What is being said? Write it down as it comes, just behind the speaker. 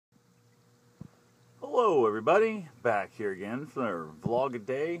Hello everybody, back here again for another vlog a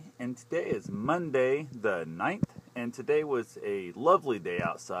day, and today is Monday the 9th, and today was a lovely day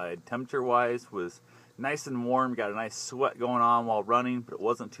outside. Temperature wise was nice and warm, got a nice sweat going on while running, but it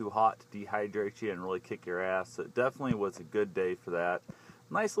wasn't too hot to dehydrate you and really kick your ass, so it definitely was a good day for that.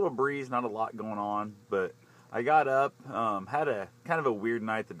 Nice little breeze, not a lot going on, but I got up, had a kind of a weird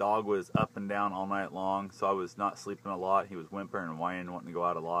night. The dog was up and down all night long, so I was not sleeping a lot. He was whimpering and whining, wanting to go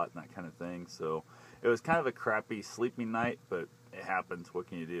out a lot and that kind of thing, so it was kind of a crappy sleeping night, but it happens. What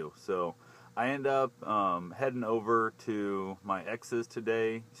can you do? So I end up heading over to my ex's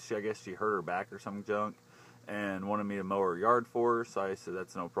today. I guess she hurt her back or some junk and wanted me to mow her yard for her, so I said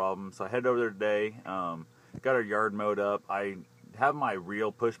that's no problem. So I headed over there today, got her yard mowed up. I have my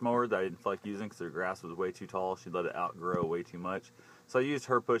real push mower that I didn't feel like using because her grass was way too tall. She let it outgrow way too much. So I used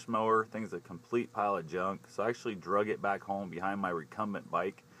her push mower. Thing's a complete pile of junk. So I actually drug it back home behind my recumbent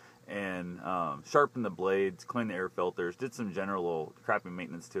bike and sharpened the blades, cleaned the air filters, did some general little crappy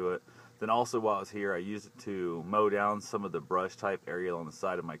maintenance to it. Then also while I was here, I used it to mow down some of the brush type area on the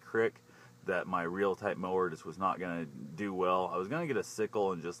side of my creek that my real type mower just was not going to do well. I was going to get a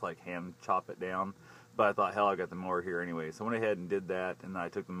sickle and just like hand chop it down, but I thought, hell, I got the mower here anyway. So I went ahead and did that, and then I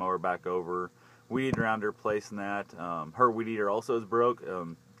took the mower back over, weeded around her place and that. Her weed eater also is broke. I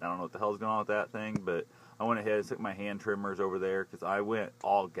don't know what the hell's going on with that thing, but I went ahead and took my hand trimmers over there because I went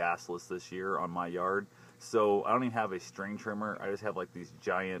all gasless this year on my yard. So I don't even have a string trimmer. I just have like these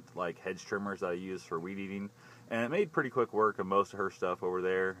giant like hedge trimmers that I use for weed eating. And it made pretty quick work of most of her stuff over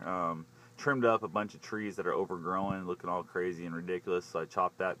there. Trimmed up a bunch of trees that are overgrown, looking all crazy and ridiculous. So I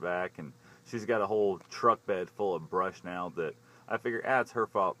chopped that back, and she's got a whole truck bed full of brush now that I figure, it's her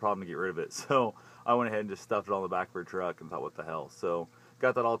fault, problem to get rid of it. So I went ahead and just stuffed it on the back of her truck and thought, what the hell. So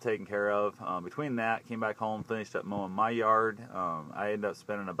got that all taken care of. Between that, came back home, finished up mowing my yard. I ended up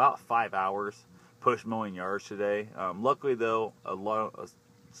spending about 5 hours push mowing yards today. Luckily though, a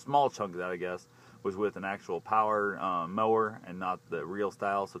small chunk of that, I guess, was with an actual power mower and not the real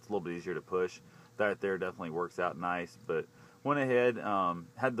style, so it's a little bit easier to push. That right there definitely works out nice. But went ahead,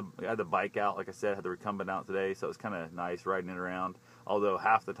 had the bike out, like I said, had the recumbent out today, so it was kind of nice riding it around. Although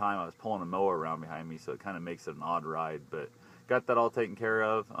half the time I was pulling a mower around behind me, so it kind of makes it an odd ride. But got that all taken care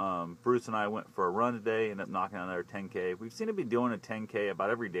of. Bruce and I went for a run today, ended up knocking out another 10K. We've seemed to be doing a 10K about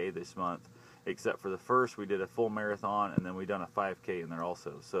every day this month, except for the first we did a full marathon, and then we done a 5K in there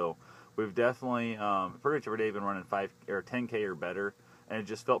also. So we've definitely pretty much every day been running 5 or 10K or better, and it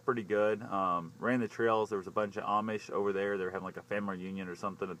just felt pretty good. Ran the trails. There was a bunch of Amish over there. They were having like a family reunion or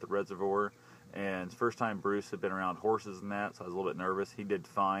something at the reservoir, and it's the first time Bruce had been around horses and that, so I was a little bit nervous. He did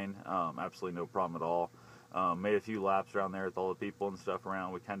fine, absolutely no problem at all. Made a few laps around there with all the people and stuff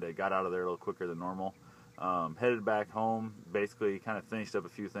around. We kind of got out of there a little quicker than normal. Headed back home, basically kind of finished up a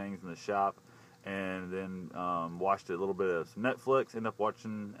few things in the shop, and then watched a little bit of some Netflix. Ended up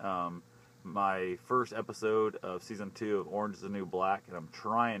watching my first episode of season 2 of Orange is the New Black, and I'm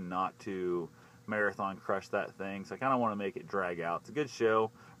trying not to marathon crush that thing, so I kind of want to make it drag out. It's a good show,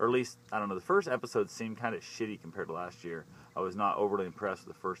 or at least, I don't know, the first episode seemed kind of shitty compared to last year. I was not overly impressed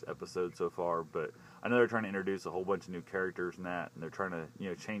with the first episode so far, but I know they're trying to introduce a whole bunch of new characters and that, and they're trying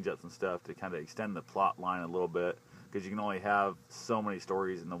to, change up some stuff to kind of extend the plot line a little bit, because you can only have so many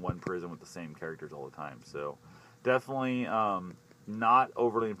stories in the one prison with the same characters all the time. So definitely not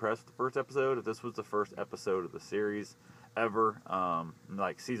overly impressed with the first episode. If this was the first episode of the series ever,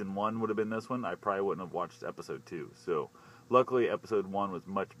 like season 1 would have been this one, I probably wouldn't have watched episode 2. So luckily episode 1 was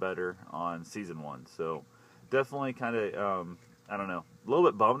much better on season 1. So definitely kind of, I don't know, a little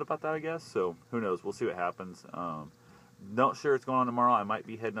bit bummed about that, I guess. So who knows? We'll see what happens. Not sure what's going on tomorrow. I might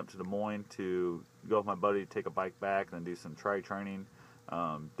be heading up to Des Moines to go with my buddy, take a bike back, and then do some tri training.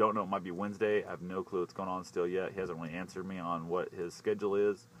 Don't know, it might be Wednesday. I have no clue what's going on still yet. He hasn't really answered me on what his schedule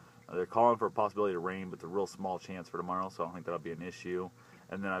is. They're calling for a possibility of rain, but it's a real small chance for tomorrow, so I don't think that'll be an issue.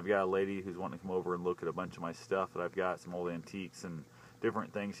 And then I've got a lady who's wanting to come over and look at a bunch of my stuff that I've got, some old antiques and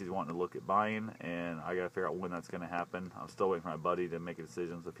different things she's wanting to look at buying, and I got to figure out when that's going to happen. I'm still waiting for my buddy to make a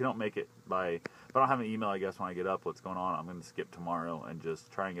decision. So if you don't make it if I don't have an email, I guess, when I get up what's going on, I'm going to skip tomorrow and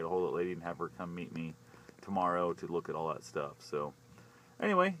just try and get a hold of that lady and have her come meet me tomorrow to look at all that stuff. So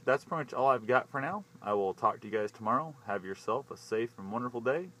anyway, that's pretty much all I've got for now. I will talk to you guys tomorrow. Have yourself a safe and wonderful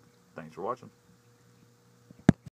day. Thanks for watching.